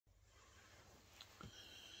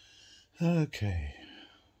Okay,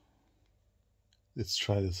 let's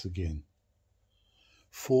try this again.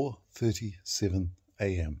 4:37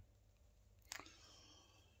 a.m.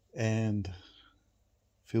 and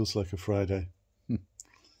feels like a Friday.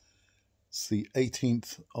 It's the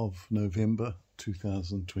 18th of November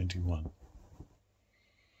 2021.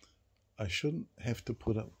 I shouldn't have to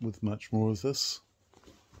put up with much more of this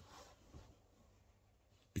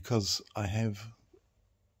because I have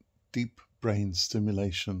deep brain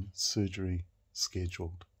stimulation surgery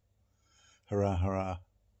scheduled. Hurrah, hurrah.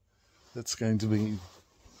 That's going to be,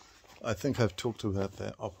 I think I've talked about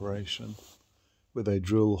that operation where they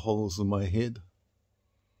drill holes in my head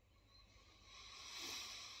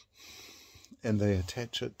and they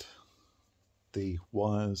attach the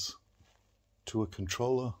wires to a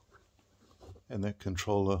controller, and that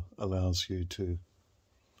controller allows you to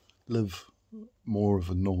live more of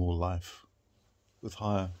a normal life with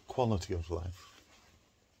higher quality of life.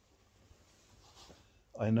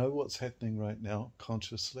 I know what's happening right now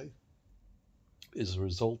consciously is a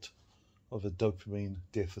result of a dopamine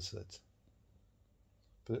deficit,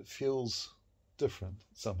 but it feels different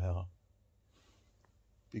somehow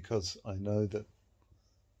because I know that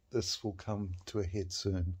this will come to a head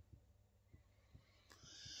soon.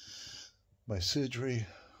 My surgery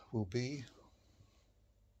will be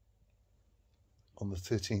on the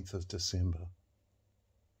 13th of December,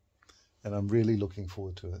 and I'm really looking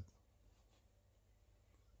forward to it.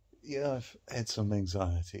 Yeah, I've had some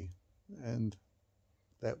anxiety, and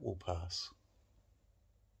that will pass.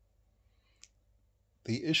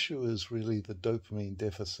 The issue is really the dopamine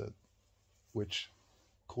deficit, which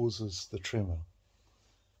causes the tremor.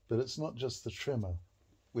 But it's not just the tremor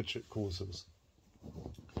which it causes.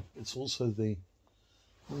 It's also the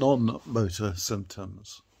non-motor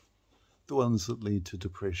symptoms, the ones that lead to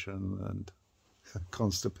depression and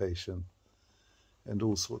constipation and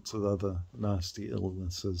all sorts of other nasty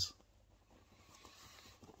illnesses.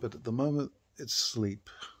 But at the moment, it's sleep,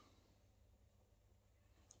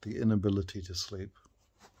 the inability to sleep.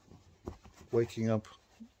 Waking up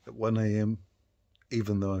at 1 a.m.,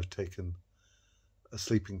 even though I've taken a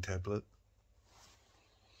sleeping tablet,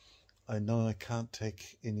 I know I can't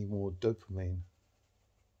take any more dopamine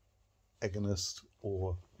agonist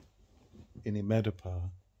or any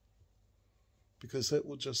Madapar because that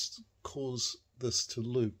will just cause this to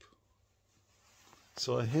loop.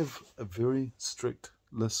 So I have a very strict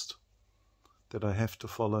list that I have to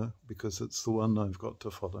follow because it's the one I've got to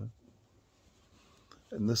follow.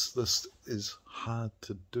 And this list is hard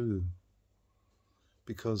to do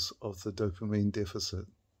because of the dopamine deficit.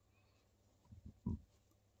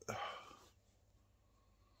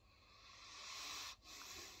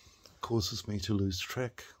 Causes me to lose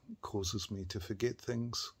track, causes me to forget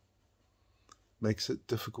things, makes it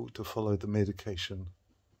difficult to follow the medication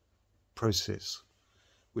process,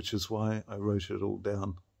 which is why I wrote it all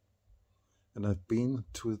down. And I've been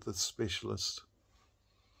to the specialist,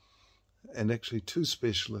 and actually 2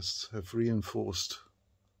 specialists have reinforced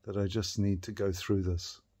that I just need to go through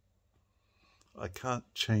this. I can't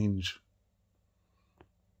change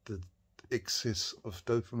the excess of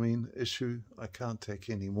dopamine issue. I can't take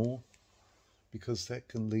any more because that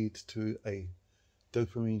can lead to a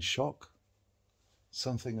dopamine shock,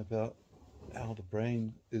 something about how the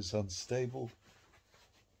brain is unstable,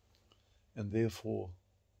 and therefore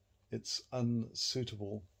it's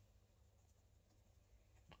unsuitable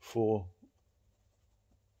for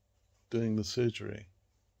doing the surgery,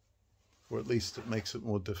 or at least it makes it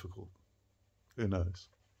more difficult. Who knows?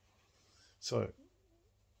 So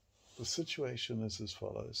the situation is as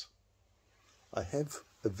follows. I have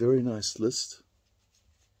a very nice list,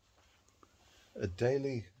 a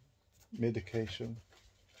daily medication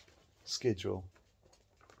schedule,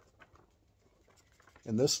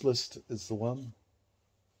 and this list is the one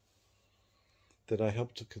that I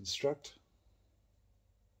helped to construct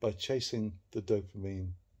by chasing the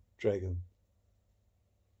dopamine dragon.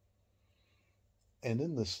 And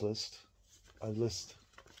in this list, I list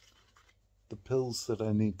the pills that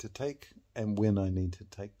I need to take and when I need to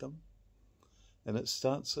take them. And it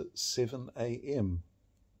starts at 7 a.m.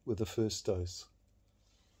 with the first dose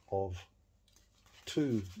of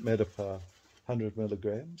 2 Madapar 100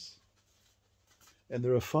 milligrams. And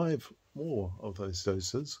there are 5 more of those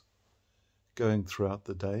doses going throughout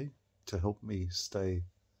the day to help me stay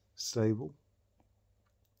stable.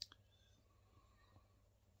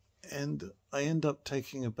 And I end up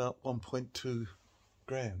taking about 1.2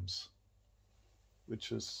 grams,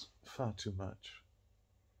 which is far too much.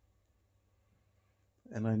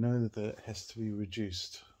 And I know that it has to be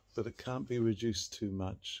reduced, but it can't be reduced too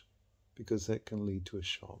much because that can lead to a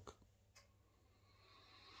shock.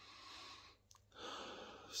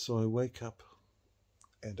 So I wake up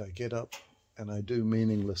and I get up and I do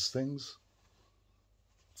meaningless things,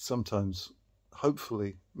 sometimes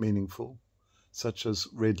hopefully meaningful, such as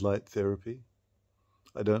red light therapy.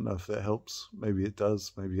 I don't know if that helps. Maybe it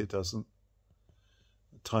does, maybe it doesn't.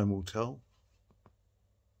 Time will tell.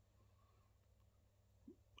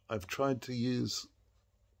 I've tried to use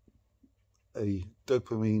a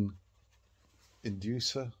dopamine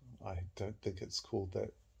inducer. I don't think it's called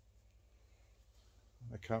that.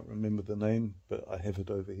 I can't remember the name, but I have it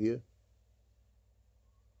over here.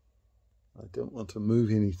 I don't want to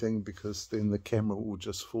move anything because then the camera will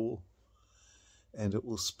just fall and it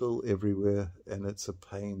will spill everywhere, and it's a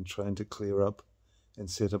pain trying to clear up and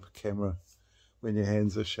set up a camera when your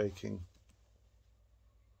hands are shaking.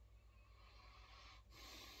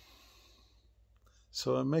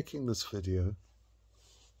 So I'm making this video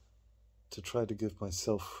to try to give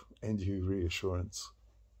myself and you reassurance.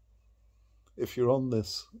 If you're on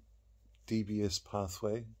this DBS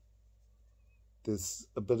pathway, there's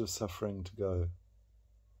a bit of suffering to go,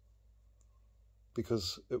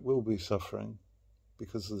 because it will be suffering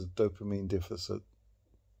because of the dopamine deficit.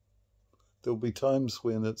 There'll be times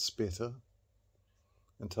when it's better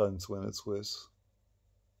and times when it's worse.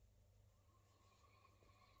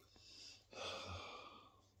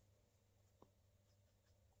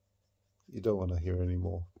 You don't want to hear any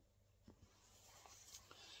more.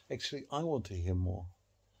 Actually, I want to hear more.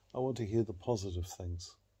 I want to hear the positive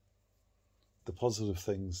things. The positive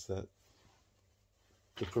things that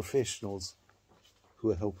the professionals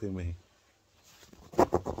who are helping me,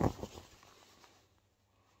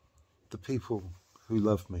 the people who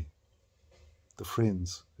love me, the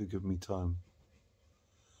friends who give me time,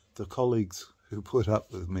 the colleagues who put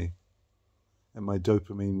up with me and my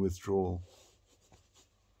dopamine withdrawal.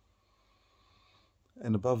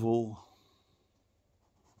 And above all,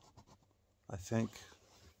 I thank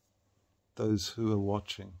those who are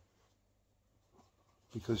watching,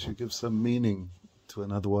 because you give some meaning to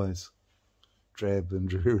an otherwise drab and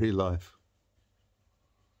dreary life.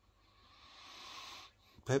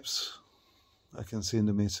 Perhaps I can send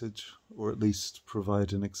a message, or at least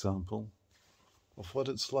provide an example of what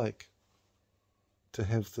it's like to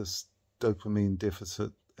have this dopamine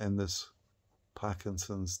deficit and this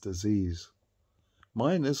Parkinson's disease.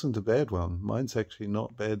 Mine isn't a bad one. Mine's actually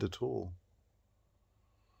not bad at all.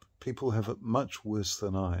 People have it much worse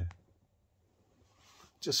than I.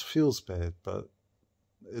 It just feels bad, but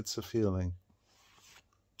it's a feeling.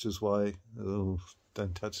 Which is why, oh,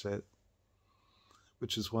 don't touch that.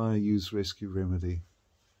 Which is why I use Rescue Remedy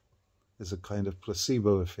as a kind of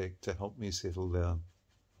placebo effect to help me settle down.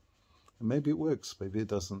 And maybe it works, maybe it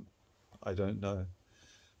doesn't. I don't know.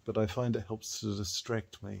 But I find it helps to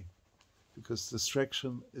distract me, because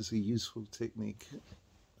distraction is a useful technique.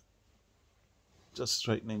 Just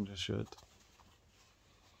straightening the shirt.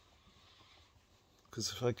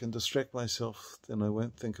 Because if I can distract myself, then I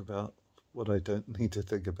won't think about what I don't need to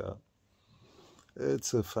think about.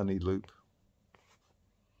 It's a funny loop.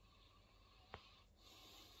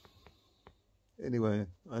 Anyway,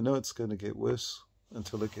 I know it's going to get worse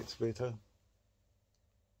until it gets better.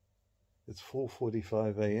 It's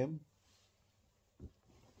 4:45 a.m.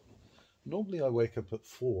 Normally I wake up at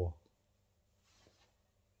 4.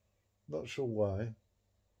 Not sure why.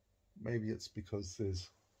 Maybe it's because there's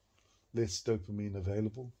less dopamine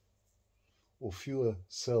available, or fewer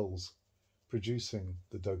cells producing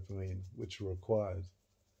the dopamine which are required,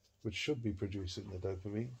 which should be producing the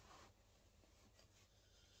dopamine.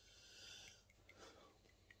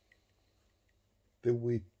 There will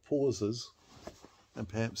be pauses and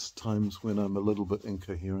perhaps times when I'm a little bit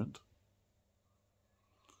incoherent.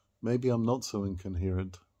 Maybe I'm not so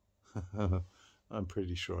incoherent. I'm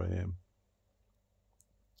pretty sure I am.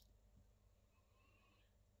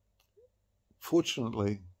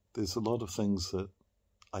 Fortunately, there's a lot of things that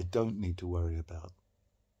I don't need to worry about.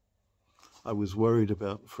 I was worried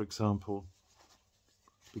about, for example,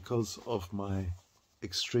 because of my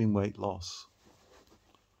extreme weight loss,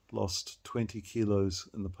 lost 20 kilos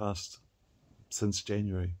in the past, since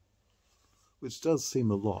January, which does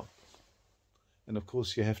seem a lot. And of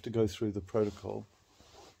course you have to go through the protocol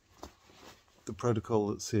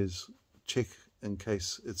that says check in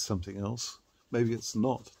case it's something else. Maybe it's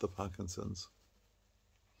not the Parkinson's.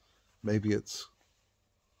 Maybe it's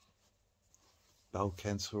bowel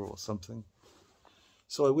cancer or something.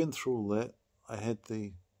 So I went through all that. I had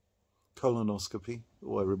the colonoscopy,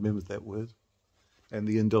 I remembered that word, and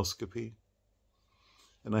the endoscopy.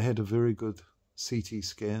 And I had a very good CT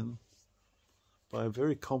scan by a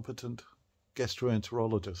very competent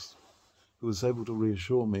gastroenterologist who was able to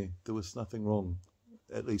reassure me there was nothing wrong,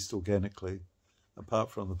 at least organically,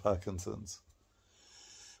 apart from the Parkinson's,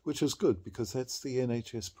 which is good because that's the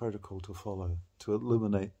NHS protocol to follow, to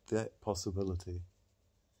eliminate that possibility,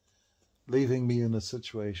 leaving me in a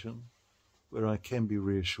situation where I can be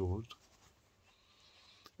reassured.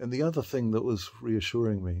 And the other thing that was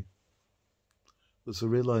reassuring me was the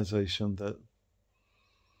realization that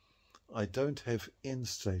I don't have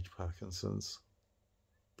end-stage Parkinson's,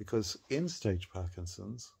 because end-stage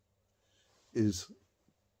Parkinson's is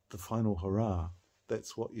the final hurrah.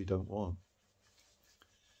 That's what you don't want.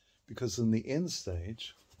 Because in the end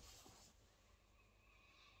stage,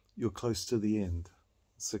 you're close to the end,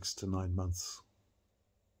 6 to 9 months,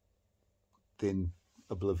 then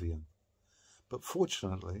oblivion. But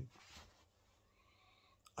fortunately,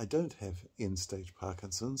 I don't have end-stage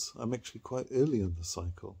Parkinson's. I'm actually quite early in the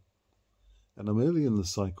cycle. And I'm early in the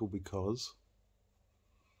cycle because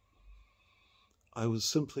I was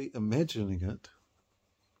simply imagining it,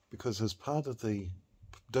 because as part of the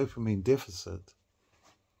dopamine deficit,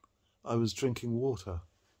 I was drinking water.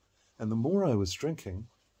 And the more I was drinking,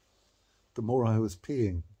 the more I was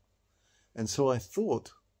peeing. And so I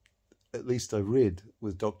thought, at least I read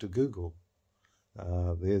with Dr. Google,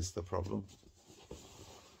 there's the problem.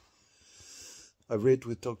 I read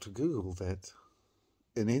with Dr. Google that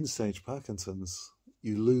in end-stage Parkinson's,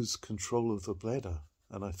 you lose control of the bladder.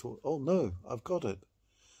 And I thought, oh no, I've got it.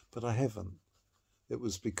 But I haven't. It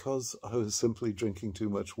was because I was simply drinking too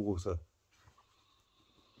much water.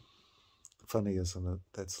 Funny, isn't it?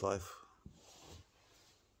 That's life.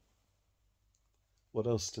 What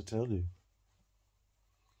else to tell you?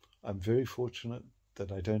 I'm very fortunate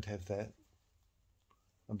that I don't have that.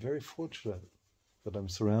 I'm very fortunate that I'm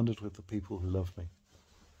surrounded with the people who love me.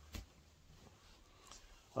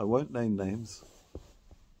 I won't name names,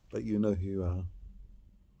 but you know who you are.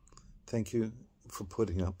 Thank you for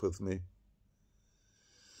putting up with me.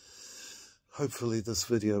 Hopefully this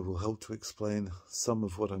video will help to explain some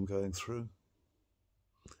of what I'm going through.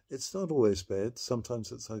 It's not always bad,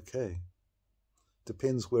 sometimes it's okay.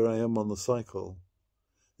 Depends where I am on the cycle.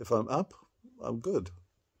 If I'm up, I'm good.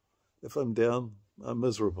 If I'm down, I'm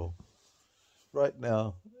miserable. Right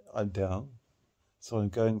now, I'm down, so I'm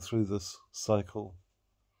going through this cycle.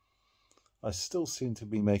 I still seem to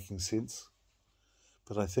be making sense,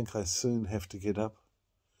 but I think I soon have to get up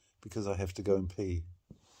because I have to go and pee.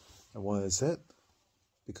 And why is that?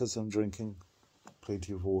 Because I'm drinking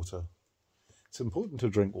plenty of water. It's important to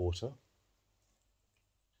drink water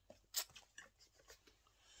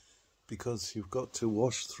because you've got to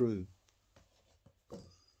wash through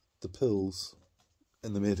the pills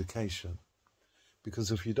and the medication.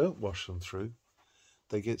 Because if you don't wash them through,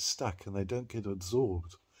 they get stuck and they don't get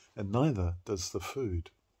absorbed, and neither does the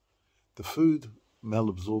food. The food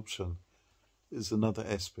malabsorption is another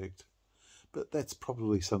aspect, but that's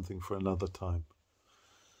probably something for another time.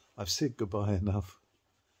 I've said goodbye enough.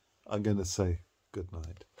 I'm going to say good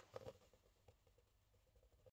night.